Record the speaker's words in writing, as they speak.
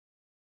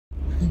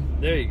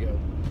There you go.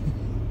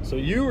 So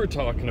you were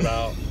talking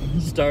about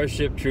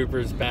Starship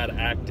Troopers' bad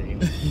acting.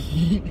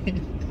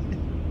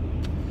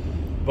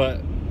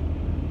 But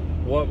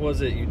what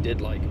was it you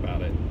did like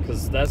about it?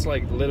 Because that's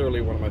like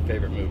literally one of my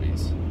favorite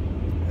movies.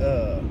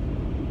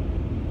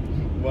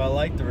 Well, I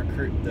like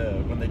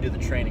when they do the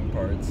training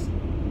parts.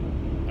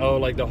 Oh,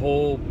 like the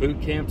whole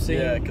boot camp scene?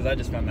 Yeah, because I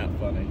just found that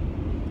funny.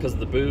 Because of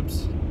the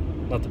boobs?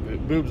 Not the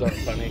boobs aren't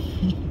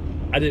funny.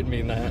 I didn't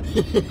mean that.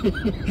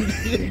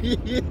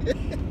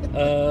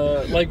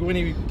 Like when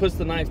he puts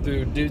the knife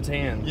through dude's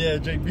hand. Yeah,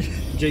 Jake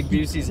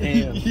Busey's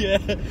hand. Yeah,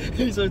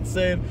 he starts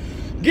saying,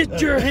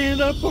 "Get your hand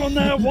up on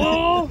that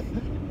wall."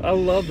 I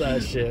love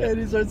that shit. And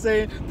he starts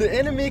saying, "The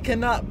enemy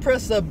cannot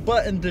press a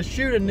button to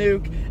shoot a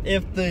nuke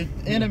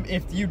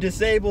if you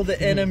disable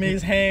the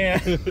enemy's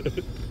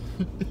hand."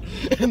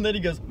 And then he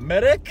goes,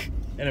 "Medic,"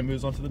 and it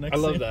moves on to the next. I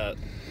love scene. that.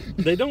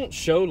 They don't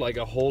show like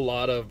a whole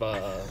lot of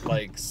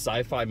like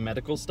sci-fi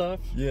medical stuff.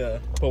 Yeah.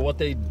 But what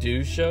they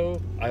do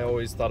show, I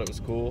always thought it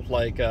was cool.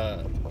 Like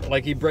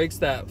he breaks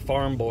that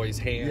farm boy's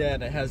hand. Yeah,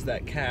 and it has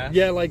that cast.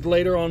 Yeah, like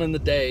later on in the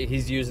day,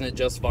 he's using it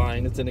just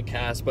fine. It's in a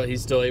cast, but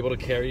he's still able to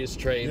carry his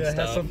tray and Yeah, it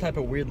stuff. has some type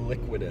of weird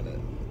liquid in it.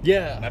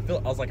 Yeah. And I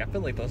feel like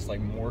that's like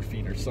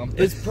morphine or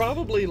something. It's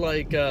probably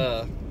like,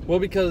 well,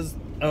 because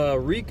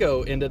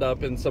Rico ended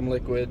up in some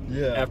liquid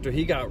after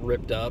he got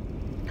ripped up.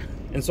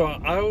 And so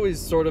I always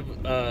sort of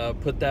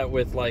put that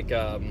with like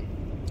the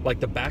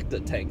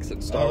Bacta tanks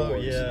in Star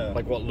Wars. Yeah.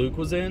 Like what Luke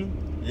was in.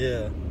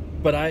 Yeah.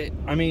 But I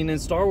mean, in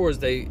Star Wars,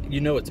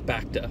 it's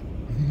Bacta,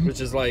 which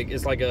is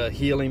it's like a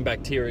healing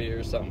bacteria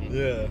or something.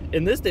 Yeah.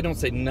 In this, they don't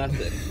say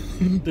nothing.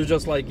 They're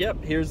just like,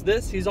 yep, here's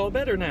this. He's all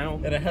better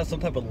now. And it has some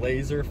type of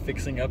laser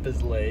fixing up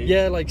his leg.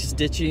 Yeah, like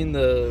stitching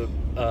the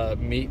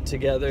meat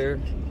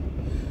together.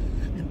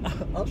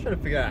 I was trying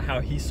to figure out how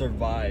he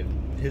survived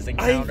his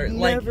encounter. I've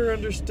never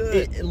understood.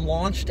 It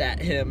launched at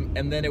him,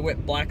 and then it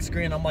went black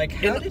screen. I'm like,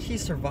 how did he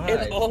survive?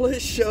 And all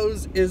it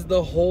shows is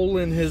the hole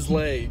in his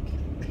leg.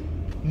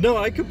 No,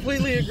 I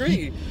completely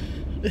agree.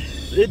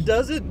 It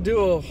doesn't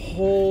do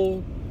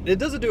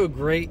a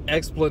great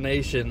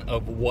explanation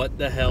of what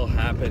the hell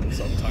happened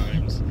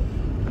sometimes.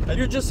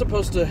 You're just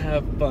supposed to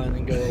have fun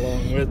and go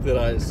along with it,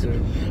 I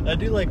assume. I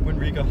do like when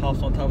Rico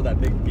hops on top of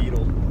that big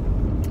beetle.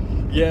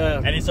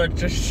 Yeah. And he starts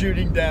just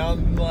shooting down,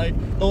 and like,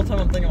 the whole time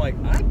I'm thinking, like,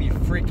 I'd be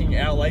freaking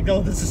out, like,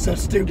 oh, this is so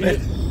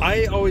stupid.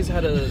 I always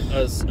had a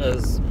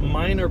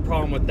minor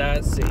problem with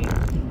that scene,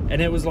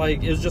 and it was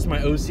just my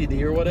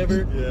OCD or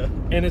whatever. Yeah.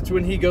 And it's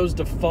when he goes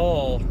to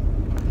fall,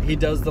 he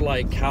does the,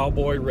 like,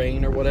 cowboy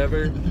rain or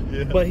whatever,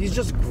 Yeah. but he's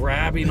just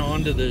grabbing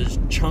onto this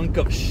chunk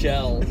of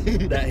shell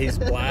that he's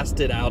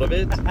blasted out of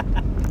it.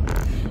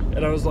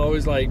 And I was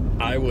always like,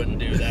 I wouldn't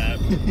do that.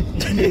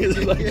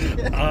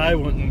 Like, I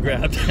wouldn't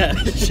grab that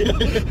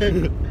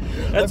shit.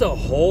 That's a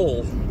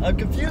hole. I'm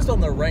confused on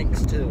the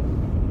ranks, too.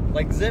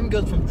 Like, Zim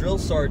goes from drill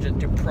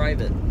sergeant to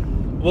private.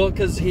 Well,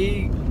 because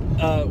he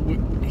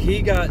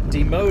got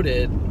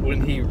demoted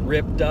when he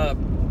ripped up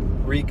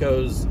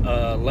Rico's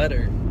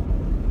letter.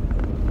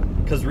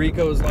 Because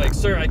Rico was like,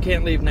 "Sir, I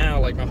can't leave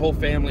now. Like, my whole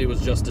family was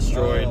just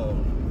destroyed." Oh.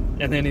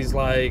 And then he's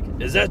like,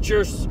 "Is that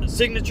your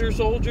signature,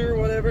 soldier, or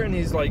whatever?" And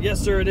he's like, "Yes,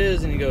 sir, it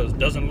is." And he goes,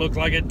 "Doesn't look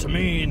like it to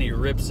me." And he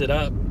rips it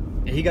up.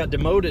 And he got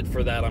demoted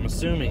for that, I'm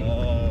assuming.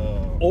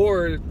 Oh.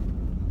 Or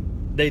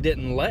they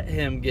didn't let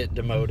him get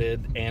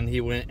demoted, and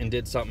he went and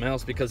did something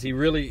else, because he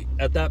really,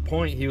 at that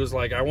point, he was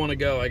like, "I want to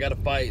go. I got to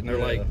fight." And they're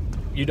like,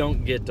 "You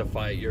don't get to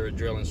fight. You're a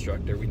drill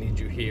instructor. We need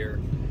you here."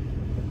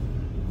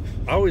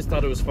 I always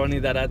thought it was funny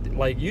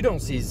that you don't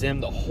see Zim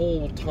the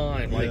whole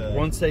time. Like,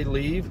 once they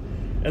leave,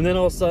 and then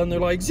all of a sudden they're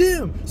like,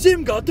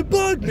 Zim got the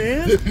bug,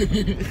 man.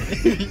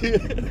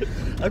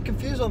 I'm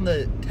confused on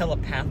the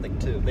telepathic,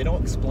 too. They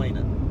don't explain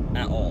it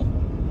at all.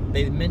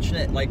 They mention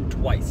it, like,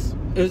 twice.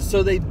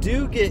 So they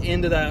do get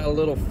into that a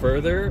little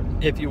further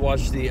if you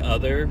watch the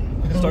other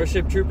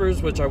Starship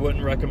Troopers, which I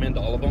wouldn't recommend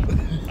all of them.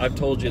 I've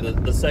told you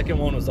that the second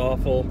one was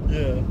awful.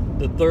 Yeah.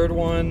 The third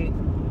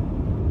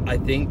one, I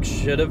think,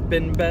 should have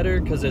been better,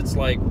 because it's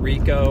like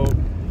Rico.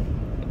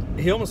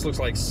 He almost looks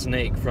like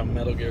Snake from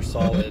Metal Gear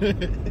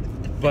Solid.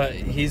 But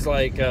he's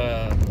like,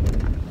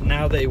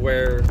 now they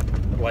wear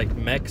like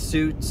mech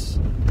suits.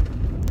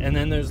 And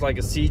then there's like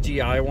a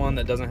CGI one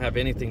that doesn't have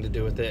anything to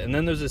do with it. And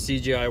then there's a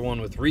CGI one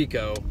with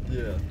Rico.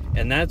 Yeah.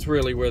 And that's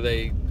really where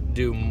they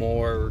do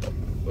more.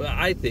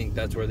 I think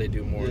that's where they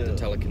do more of the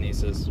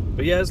telekinesis.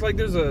 But yeah, it's like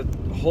there's a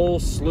whole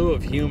slew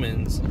of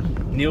humans,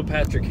 Neil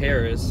Patrick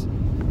Harris,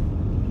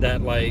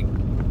 that like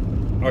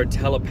are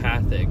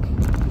telepathic.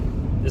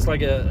 It's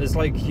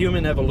like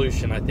human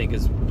evolution, I think,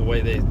 is the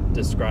way they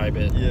describe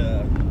it.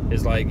 Yeah.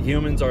 It's like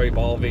humans are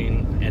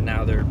evolving and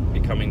now they're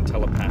becoming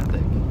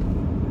telepathic.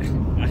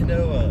 I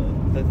know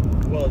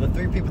the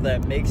three people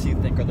that makes you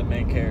think are the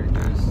main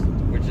characters,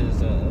 which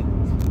is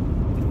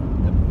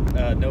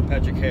Neil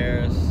Patrick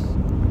Harris,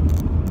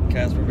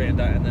 Casper Van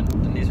Dyne, and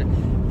then Denise.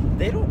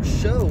 They don't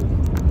show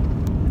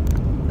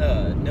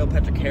Neil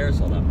Patrick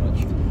Harris all that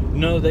much.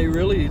 No, they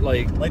really they're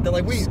like,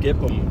 skip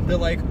them. They're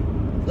like,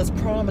 let's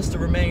promise to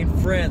remain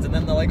friends, and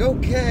then they're like,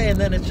 okay, and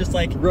then it's just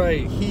like,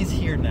 right, he's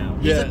here now.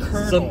 He's a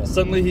colonel.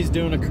 Suddenly he's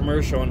doing a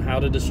commercial on how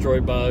to destroy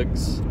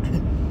bugs.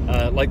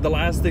 Like the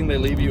last thing they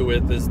leave you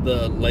with is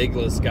the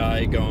legless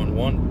guy going,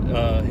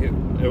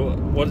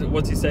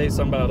 what's he say?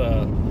 Something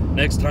about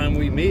next time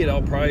we meet,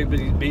 I'll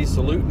probably be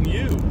saluting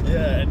you.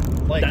 Yeah,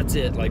 and like that's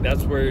it. Like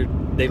that's where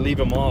they leave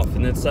him off,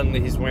 and then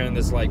suddenly he's wearing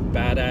this like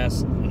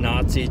badass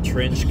Nazi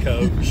trench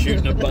coat,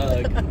 shooting a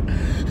bug,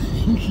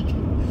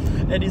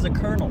 and he's a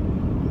colonel.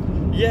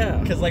 Yeah,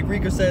 because like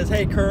Rico says,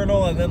 "Hey,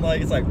 Colonel," and then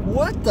like it's like,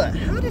 "What the?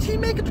 How did he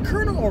make it to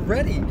Colonel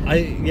already?"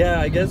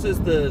 I guess it's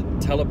the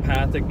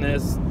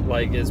telepathicness,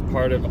 like is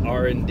part of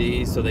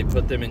R&D, so they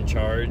put them in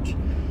charge.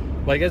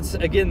 Like it's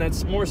again,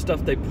 that's more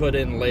stuff they put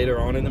in later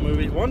on in the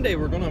movie. One day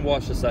we're gonna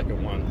watch the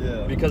second one,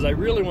 yeah, because I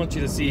really want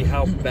you to see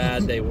how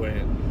bad they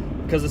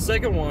went. Because the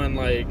second one,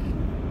 like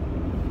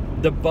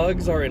the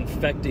bugs are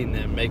infecting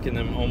them, making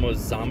them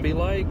almost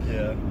zombie-like,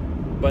 yeah,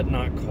 but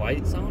not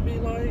quite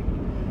zombie-like.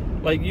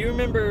 Like, you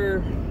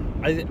remember,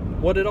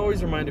 what it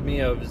always reminded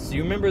me of is,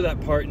 you remember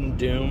that part in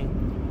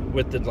Doom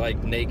with the,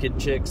 like, naked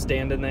chick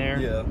standing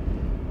there? Yeah.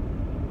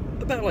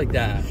 About like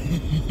that.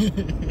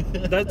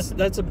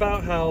 That's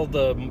about how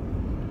the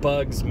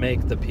bugs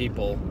make the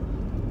people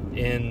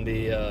in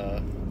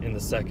the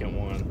second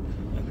one.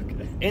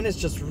 Okay. And it's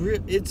just,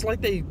 it's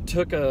like they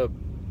took a,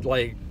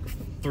 like,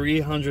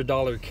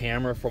 $300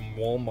 camera from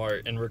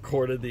Walmart and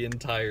recorded the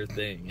entire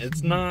thing.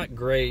 It's not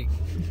great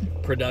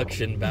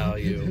production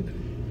value.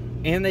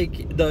 And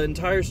the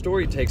entire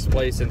story takes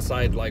place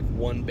inside like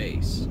one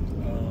base.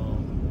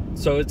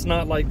 So it's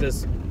not like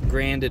this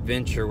grand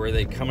adventure where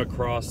they come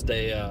across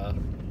a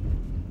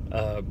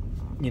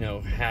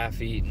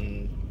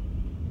half-eaten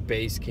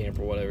base camp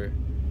or whatever,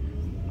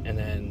 and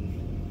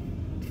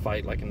then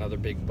fight like another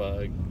big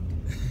bug.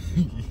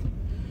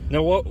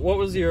 Now, what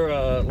was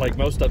your like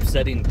most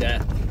upsetting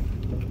death?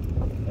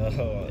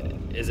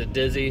 Is it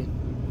Dizzy?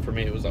 For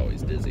me, it was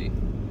always Dizzy.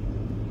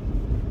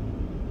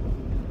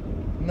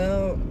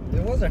 No,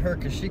 it wasn't her,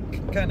 because she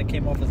kind of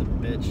came off as a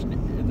bitch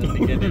in the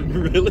beginning.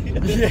 Really?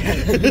 Yeah.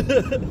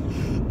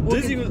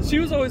 Dizzy, she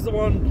was always the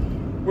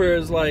one where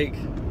it's like,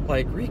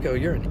 Rico,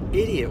 you're an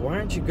idiot. Why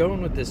aren't you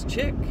going with this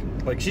chick?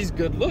 Like, she's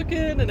good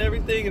looking and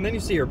everything, and then you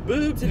see her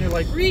boobs, and you're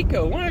like,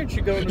 Rico, why aren't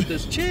you going with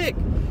this chick?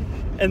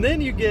 And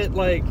then you get,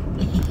 like,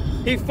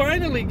 he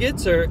finally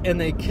gets her, and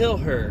they kill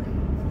her.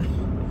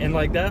 And,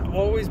 like, that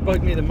always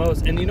bugged me the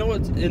most. And you know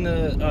what's in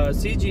the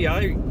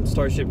CGI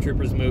Starship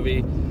Troopers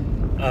movie,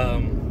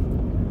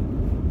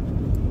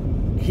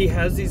 he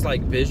has these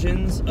like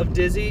visions of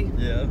Dizzy.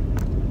 Yeah.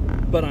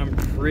 But I'm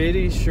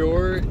pretty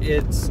sure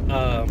it's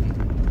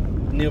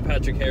Neil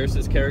Patrick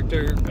Harris's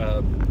character.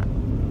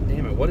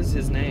 Damn it, what is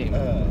his name?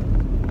 Oh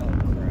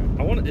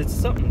crap. It's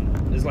something.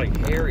 It's like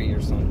Harry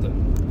or something.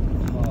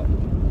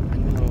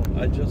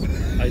 I know.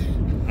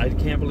 I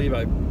can't believe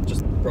I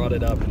just brought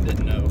it up and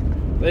didn't know.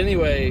 But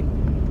anyway,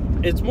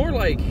 it's more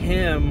like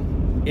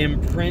him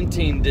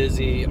imprinting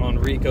Dizzy on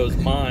Rico's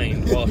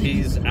mind while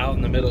he's out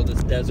in the middle of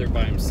this desert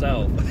by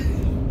himself,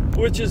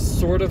 which is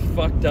sort of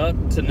fucked up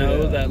to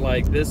know that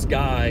like this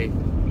guy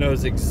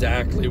knows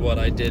exactly what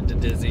I did to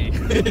Dizzy.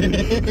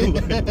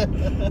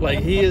 Like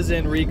he is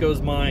in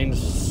Rico's mind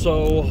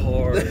so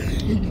hard.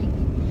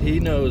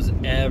 He knows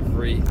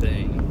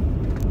everything.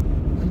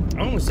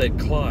 I almost said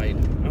Clyde.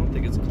 I don't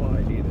think it's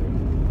Clyde either.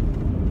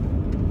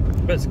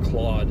 I bet it's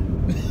Claude.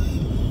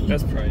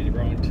 That's probably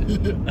wrong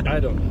too. I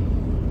don't know.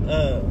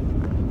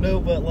 No,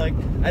 but like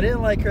I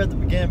didn't like her at the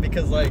beginning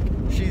because like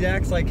she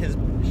acts like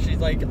she's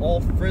like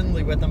all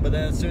friendly with him, but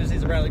then as soon as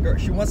he's around the girl,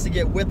 she wants to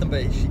get with him,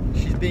 but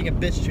she's being a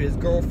bitch to his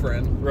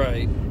girlfriend.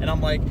 Right. And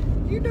I'm like,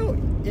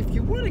 if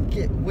you want to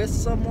get with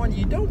someone,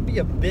 you don't be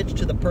a bitch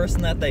to the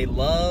person that they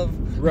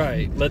love.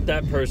 Right. Let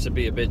that person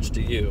be a bitch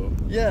to you.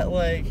 Yeah,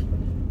 like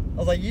I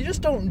was like, you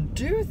just don't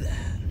do that.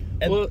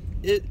 And well,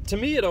 to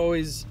me, I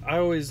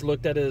always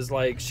looked at it as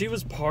like she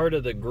was part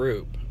of the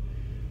group,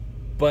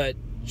 but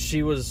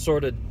she was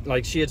sort of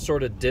like she had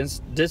sort of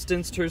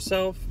distanced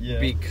herself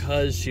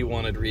because she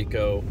wanted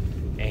Rico,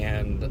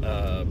 and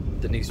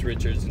Denise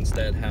Richards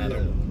instead had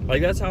him.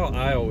 Like that's how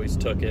I always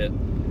took it.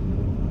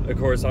 Of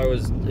course, I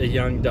was a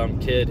young dumb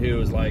kid who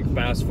was like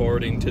fast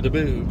forwarding to the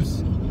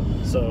boobs.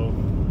 So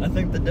I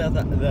think the death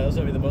that was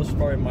gonna be the most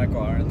part of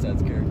Michael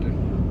Ironside's character.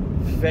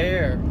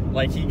 Fair.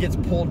 Like he gets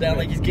pulled down,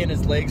 like he's getting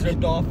his legs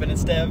ripped off, and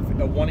instead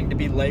of wanting to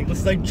be legless,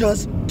 he's like,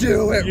 just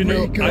do it,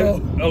 Rico.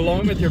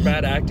 Along with your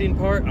bad acting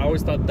part, I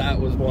always thought that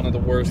was one of the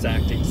worst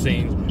acting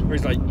scenes, where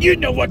he's like, you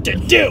know what to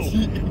do.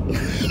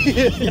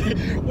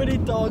 When he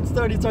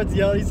starts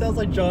yelling, he sounds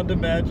like John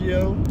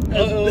DiMaggio.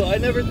 Oh, I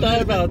never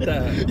thought about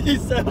that. He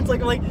sounds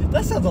like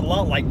that sounds a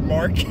lot like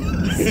Marcus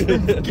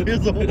from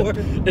Gears of War.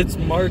 It's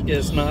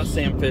Marcus, not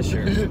Sam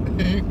Fisher.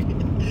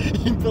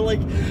 But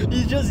like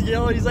he's just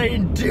yelling, he's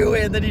like, do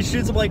it, and then he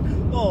shoots him like,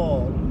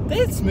 oh,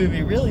 this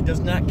movie really does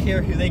not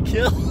care who they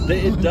kill.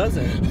 It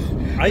doesn't.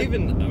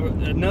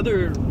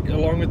 Another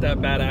along with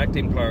that bad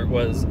acting part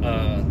was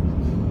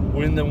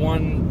when the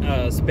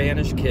one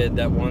Spanish kid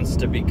that wants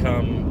to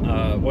become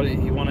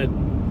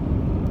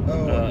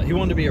He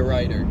wanted to be a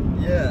writer.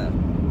 Yeah.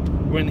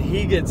 When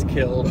he gets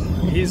killed,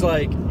 he's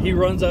like, he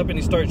runs up and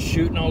he starts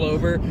shooting all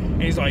over,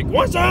 and he's like,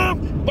 "What's up?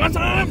 What's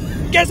up?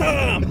 Get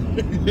some!"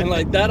 And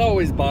like that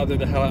always bothered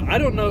the hell out. I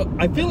don't know.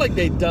 I feel like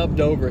they dubbed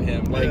over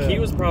him. Like he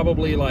was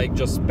probably like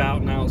just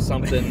spouting out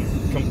something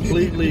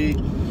completely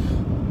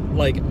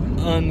like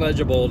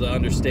unlegible to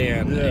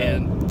understand,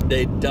 and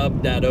they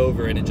dubbed that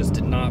over, and it just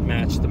did not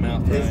match the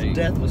mouth. His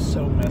death was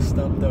so messed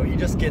up, though. He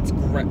just gets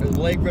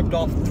leg ripped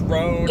off,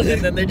 thrown,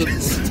 and then they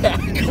just stack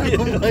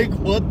him. I'm like,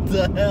 what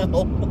the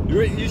hell?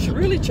 You should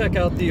really check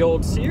out the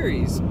old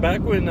series.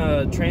 Back when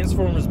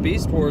Transformers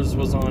Beast Wars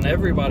was on,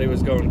 everybody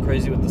was going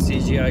crazy with the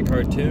CGI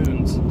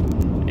cartoons,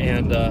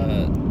 and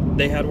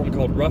they had one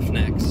called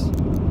Roughnecks.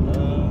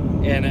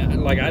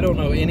 And like, I don't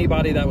know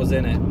anybody that was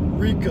in it.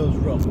 Rico's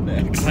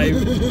Roughnecks.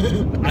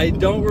 I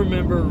don't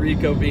remember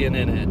Rico being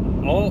in it.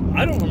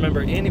 I don't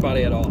remember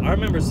anybody at all. I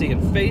remember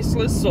seeing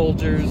faceless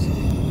soldiers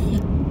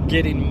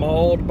getting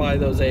mauled by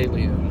those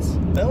aliens.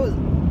 That was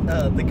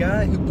the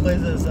guy who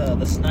plays as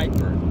the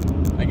sniper.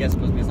 I guess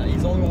supposed to be a sniper.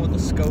 He's the only one with the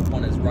scope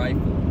on his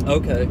rifle.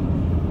 Okay.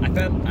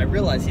 I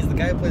realized he's the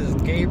guy who plays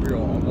as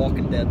Gabriel on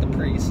Walking Dead, the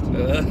priest.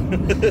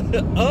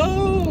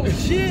 Oh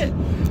shit!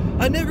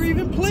 I never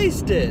even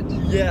placed it.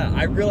 Yeah,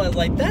 I realized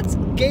like that's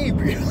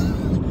Gabriel.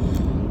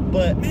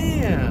 But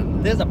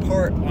man, there's a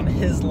part on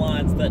his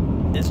lines that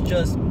is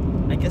just,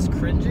 I guess,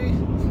 cringy.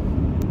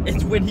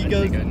 It's when he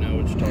goes. I think I know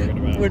what you're talking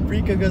about. When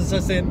Rico goes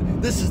to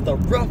saying, "This is the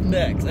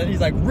Roughnecks," and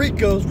he's like,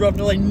 "Rico's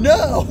Roughnecks." Like,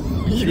 no,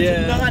 you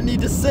do not need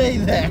to say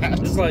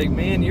that. It's like,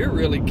 man, you're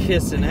really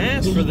kissing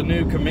ass for the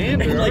new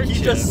commander, and, like, aren't he's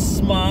you? just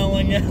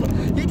smiling at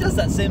him. He does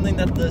that same thing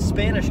that the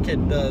Spanish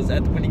kid does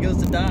when he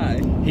goes to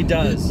die. He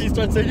does. He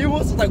starts saying, "You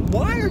want?" Like,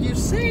 why are you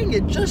saying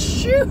it? Just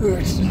shoot.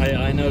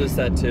 I noticed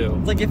that too.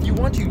 It's like, if you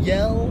want to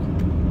yell,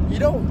 you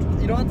don't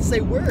have to say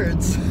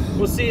words.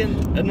 Well, see,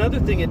 and another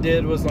thing it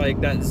did was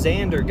like that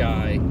Xander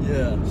guy.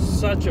 Yeah.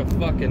 Such a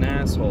fucking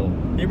asshole.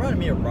 He reminded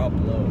me of Rob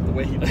Lowe, the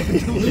way he looked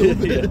a little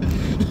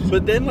bit.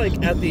 But then,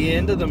 like, at the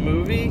end of the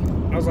movie,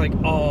 I was like,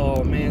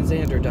 oh man,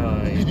 Xander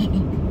died.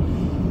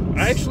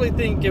 I actually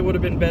think it would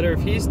have been better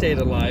if he stayed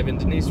alive and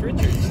Denise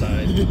Richards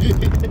died.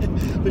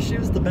 But she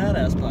was the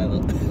badass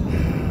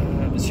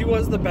pilot. She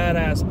was the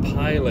badass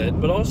pilot,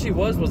 but all she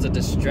was a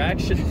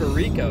distraction for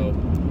Rico.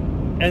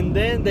 And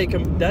then they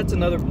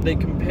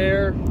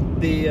compare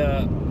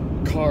the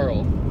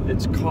Carl.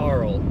 It's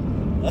Carl.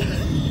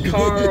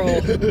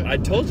 Carl. I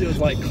told you it was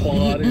like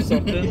Claude or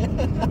something.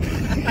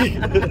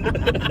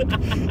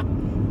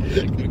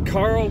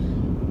 Carl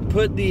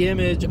put the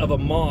image of a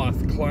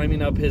moth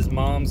climbing up his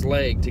mom's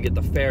leg to get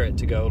the ferret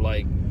to go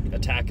like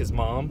attack his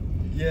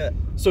mom. Yeah.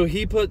 So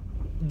he put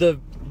the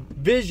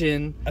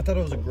vision. I thought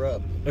it was a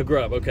grub. A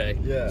grub, okay.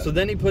 Yeah. So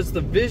then he puts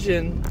the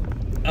vision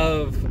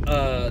of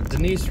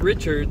Denise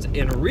Richards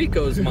in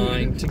Rico's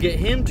mind to get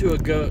him to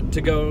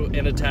go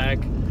and attack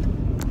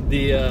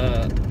the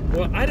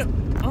well, I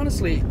don't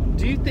honestly,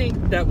 do you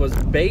think that was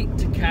bait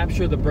to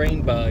capture the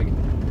brain bug,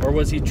 or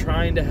was he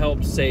trying to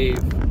help save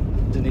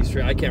Denise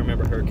Richards? I can't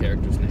remember her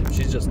character's name.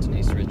 She's just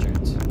Denise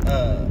Richards.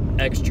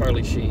 Ex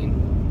Charlie Sheen.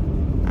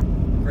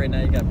 Right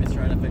now you got me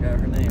trying to figure out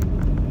her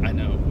name. I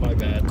know, my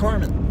bad.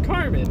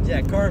 Carmen.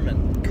 Yeah,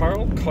 Carmen.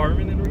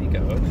 Carmen and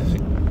Rico, okay.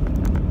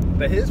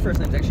 But his first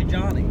name's actually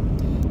Johnny.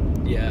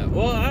 Yeah,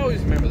 well, I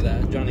always remember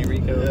that, Johnny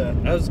Rico. Yeah.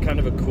 That was kind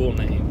of a cool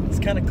name. It's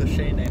kind of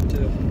cliche name,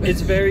 too.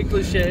 It's very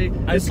cliche.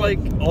 It's like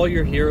all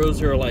your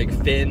heroes are like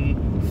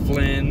Finn,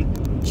 Flynn,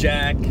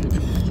 Jack.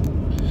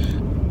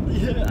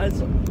 Yeah,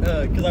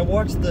 because I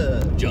watched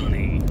the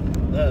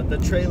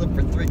trailer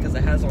for 3 because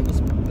it has on the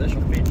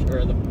special feature,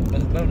 or the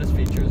bonus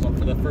features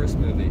for the first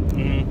movie.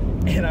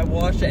 Mm-hmm. And I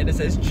watched it and it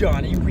says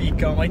Johnny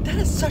Rico. I'm like, that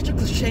is such a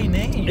cliche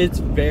name. It's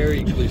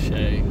very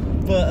cliche.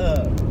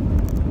 But,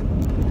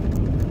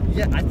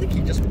 yeah, I think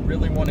he just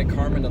really wanted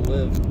Carmen to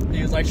live.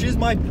 He was like, she's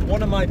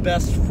one of my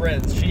best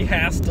friends. She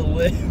has to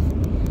live.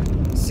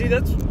 See,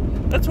 that's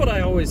what I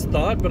always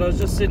thought, but I was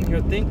just sitting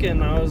here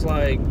thinking, I was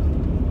like,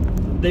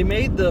 they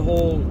made the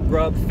whole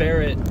grub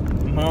ferret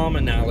mom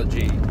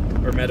analogy,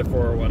 or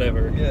metaphor, or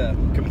whatever,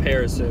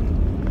 comparison.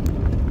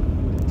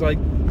 It's like,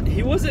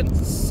 he wasn't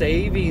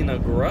saving a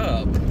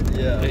grub.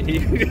 Yeah.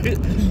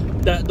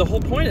 The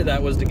whole point of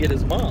that was to get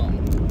his mom.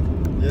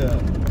 Yeah.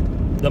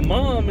 The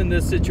mom in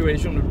this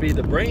situation would be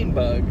the brain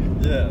bug.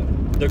 Yeah.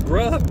 The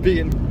grub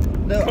being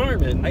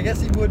Carmen. I guess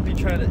he would be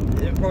trying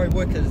to. It probably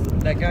would, because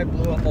that guy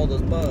blew up all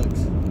those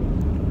bugs.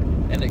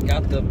 And it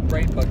got the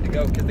brain bug to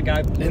go, because the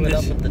guy blew it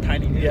up with the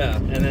tiny nuke. Yeah,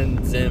 and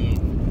then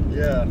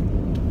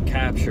Zim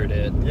captured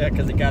it. Yeah,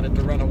 because it got it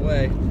to run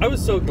away. I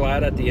was so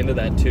glad at the end of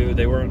that, too.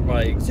 They weren't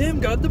like, Zim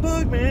got the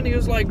bug, man. He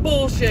was like,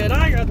 bullshit,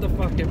 I got the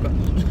fucking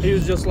bug. He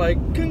was just like,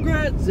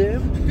 congrats,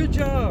 Zim. Good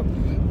job.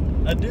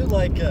 I do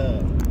like,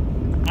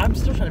 I'm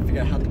still trying to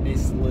figure out how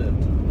Denise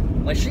lived.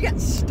 Like, she got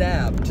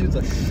stabbed to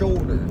the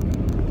shoulder.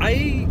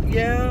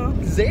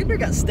 Xander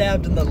got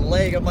stabbed in the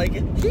leg. I'm like,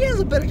 he has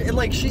a better, and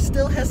like, she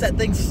still has that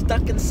thing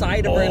stuck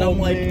inside of her, and I'm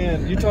like,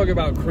 man, you talk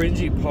about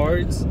cringy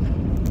parts.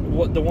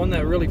 what the one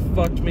that really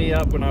fucked me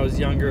up when I was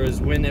younger is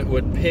when it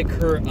would pick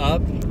her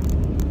up.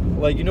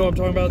 Like, you know what I'm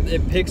talking about?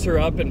 It picks her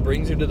up and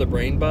brings her to the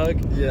brain bug.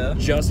 Yeah.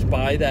 Just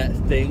by that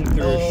thing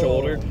through her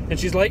shoulder. And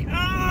she's like,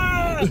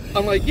 ah!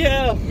 I'm like,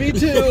 yeah, me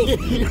too.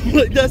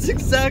 Like, that's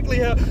exactly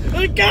how.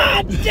 Like,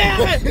 God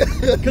damn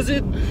it! Because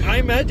I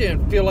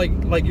imagine, feel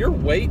like your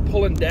weight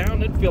pulling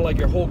down, it'd feel like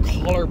your whole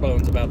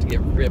collarbone's about to get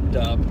ripped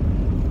up.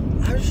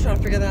 I was just trying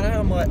to figure that out.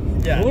 I'm like,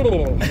 yeah.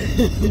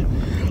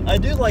 I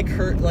do like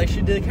her. Like,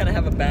 she did kind of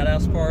have a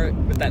badass part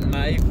with that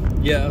knife.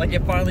 Yeah. Like,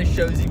 it finally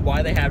shows you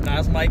why they have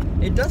knives. I'm like,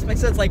 it does make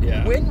sense. Like,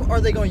 when are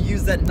they going to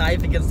use that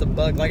knife against the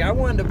bug? Like, I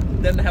wanted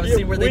them to have a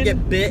scene where they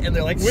get bit and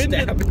they're like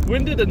stabbing.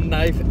 When did a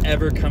knife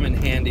ever come in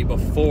handy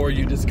before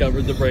you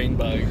discovered the brain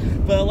bug?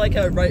 But I like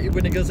how right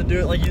when it goes to do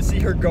it, like, you see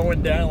her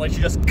going down, like,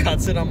 she just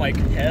cuts it. I'm like,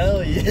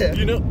 hell yeah.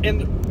 You know,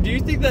 and do you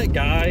think that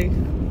guy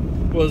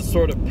was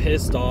sort of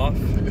pissed off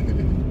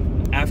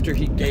after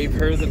he gave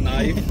her the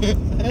knife?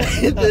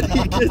 And then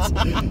he gets,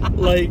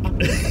 like,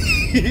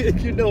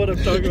 you know what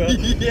I'm talking about?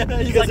 Yeah,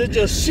 because like, it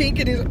just shink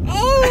and he's,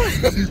 oh!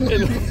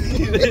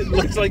 And it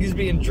looks like he's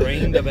being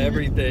drained of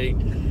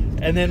everything.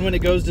 And then when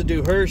it goes to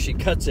do her, she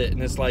cuts it,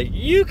 and it's like,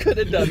 you could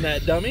have done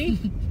that, dummy.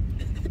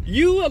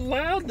 You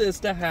allowed this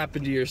to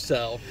happen to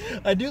yourself.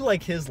 I do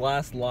like his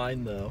last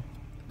line, though,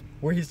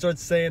 where he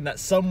starts saying that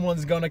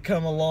someone's gonna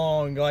come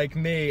along like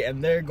me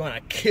and they're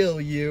gonna kill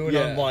you. And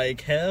I'm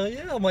like, hell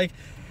yeah. I'm like,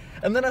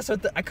 and then I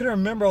couldn't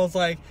remember. I was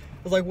like,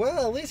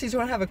 well, at least he's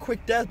gonna have a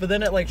quick death. But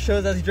then it like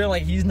shows as he's doing,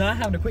 like, he's not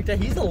having a quick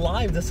death. He's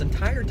alive this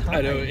entire time.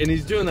 I know, and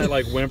he's doing that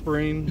like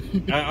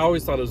whimpering. I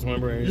always thought it was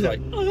whimpering. He's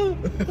like, oh.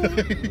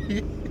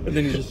 And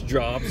then he just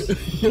drops.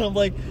 And I'm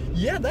like,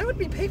 yeah, that would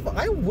be painful.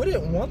 I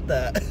wouldn't want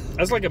that.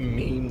 That's like a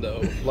meme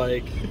though.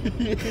 Like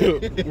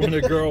when a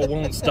girl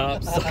won't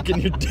stop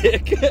sucking your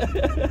dick.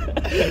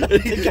 I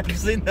think I've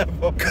seen that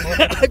before.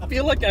 I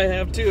feel like I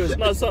have too. It's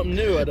not something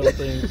new, I don't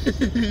think.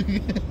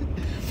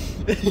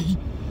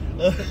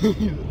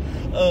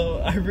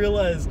 I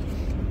realized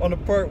on a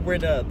part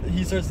when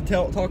he starts to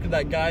talk to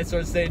that guy,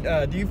 starts saying,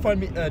 do you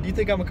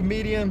think I'm a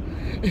comedian?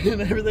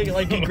 And everything,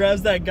 like, he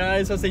grabs that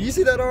guy, so I say, you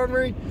see that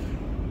armory?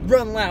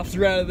 Run laps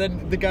around, and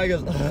then the guy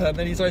goes, and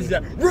then he starts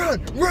to say, run!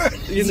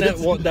 And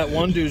that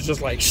one dude's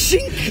just like,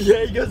 shink!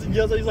 Yeah, he goes and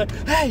yells, he's like,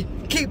 hey,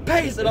 keep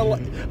pace! And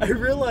I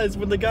realized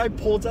when the guy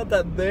pulls out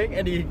that thing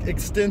and he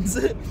extends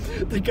it,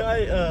 the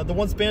guy, the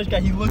one Spanish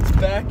guy, he looks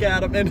back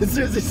at him, and as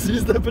soon as he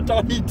sees the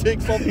baton, he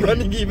takes off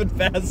running even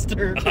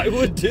faster. I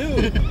would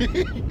too.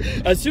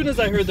 As soon as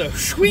I heard the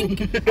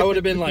shwink, I would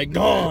have been like,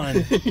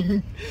 gone.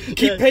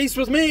 Keep pace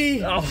with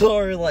me.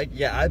 Or like,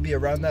 yeah, I'd be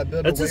around that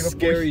building. That's a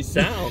scary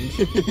sound.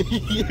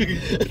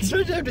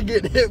 Especially after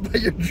getting hit by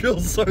your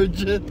drill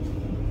sergeant.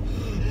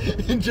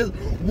 And just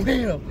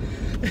wham.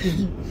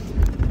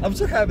 I'm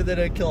so happy they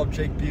didn't kill off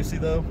Jake Busey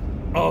though.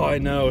 Oh, I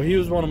know. He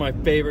was one of my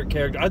favorite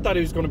characters. I thought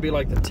he was going to be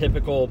like the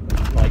typical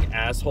like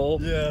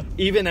asshole. Yeah.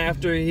 Even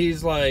after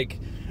he's like,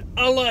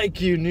 I like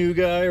you, new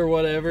guy, or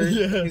whatever.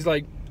 Yeah. He's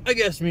like, I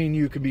guess me and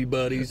you could be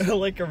buddies. I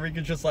like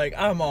Enrique's just like,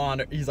 I'm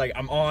honored. He's like,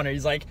 I'm honored.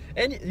 He's like,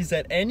 and he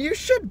said, and you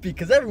should be,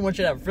 because everyone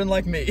should have a friend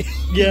like me.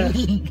 Yeah.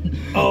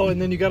 Oh,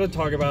 and then you got to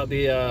talk about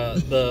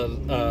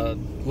the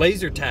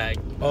laser tag.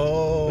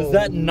 Oh. Was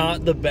that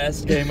not the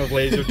best game of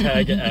laser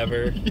tag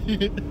ever?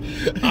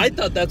 I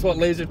thought that's what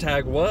laser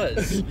tag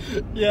was.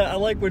 Yeah, I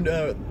like when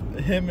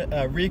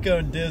Rico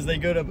and Diz, they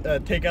go to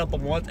take out the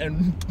ones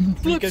and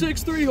flip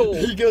 6-3 hole.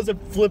 He goes and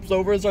flips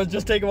over and starts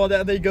just taking them all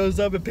down. And then he goes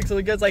up and picks up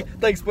again. It's like,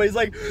 thanks, but he's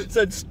like,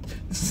 said,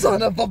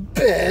 son of a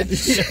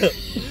bitch.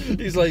 Yeah.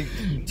 He's like,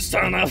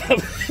 son of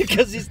a,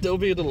 because he's still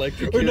being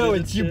electrocuted. Or no,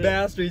 it's you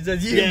bastard. He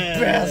says, you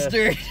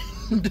bastard.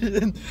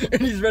 And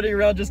he's running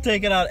around just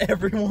taking out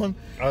everyone.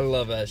 I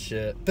love that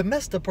shit. The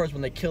messed up part is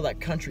when they kill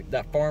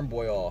that farm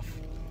boy off.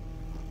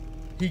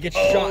 He gets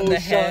shot in the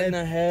head. Shot in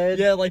the head.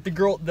 Yeah, like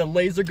the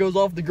laser goes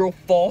off, the girl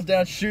falls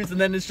down, shoots,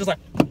 and then it's just like.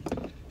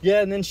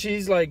 Yeah, and then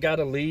she's like got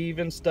to leave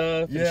and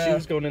stuff. Yeah. And she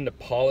was going into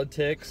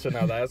politics, so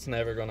now that's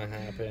never gonna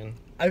happen.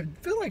 I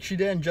feel like she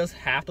didn't just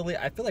have to leave.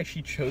 I feel like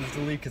she chose to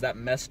leave because that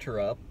messed her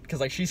up.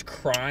 Because like she's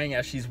crying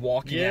as she's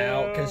walking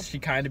out because she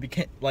kind of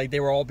became like they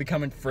were all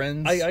becoming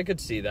friends. I could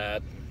see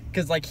that.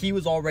 Because like he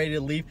was all ready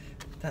to leave.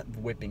 That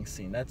whipping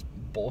scene, that's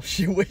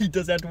bullshit. What he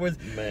does afterwards.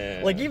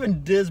 Man. Like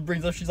even Diz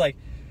brings up, she's like,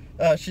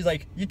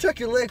 you took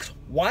your licks.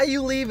 Why are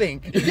you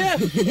leaving? Yeah,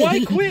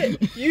 why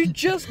quit? You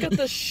just got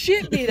the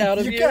shit beat out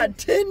of you. You got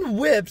 10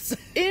 whips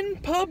in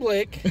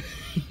public,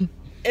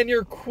 and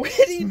you're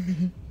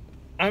quitting.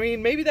 I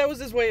mean, maybe that was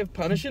his way of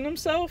punishing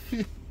himself,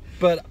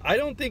 but I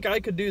don't think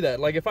I could do that.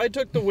 Like, if I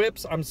took the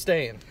whips, I'm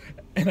staying.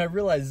 And I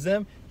realized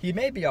Zim, he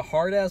may be a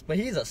hard ass, but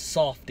he's a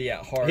softy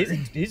at heart.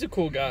 He's a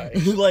cool guy.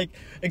 Like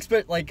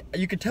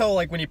you could tell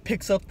like when he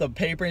picks up the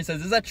paper and he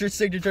says, "Is that your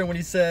signature?" And when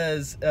he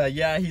says,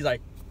 "Yeah," he's like,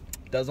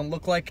 "Doesn't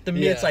look like it to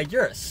me." Yeah. It's like,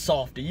 you're a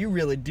softy. You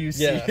really do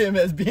see him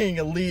as being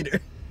a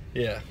leader.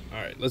 Yeah.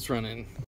 All right, let's run in.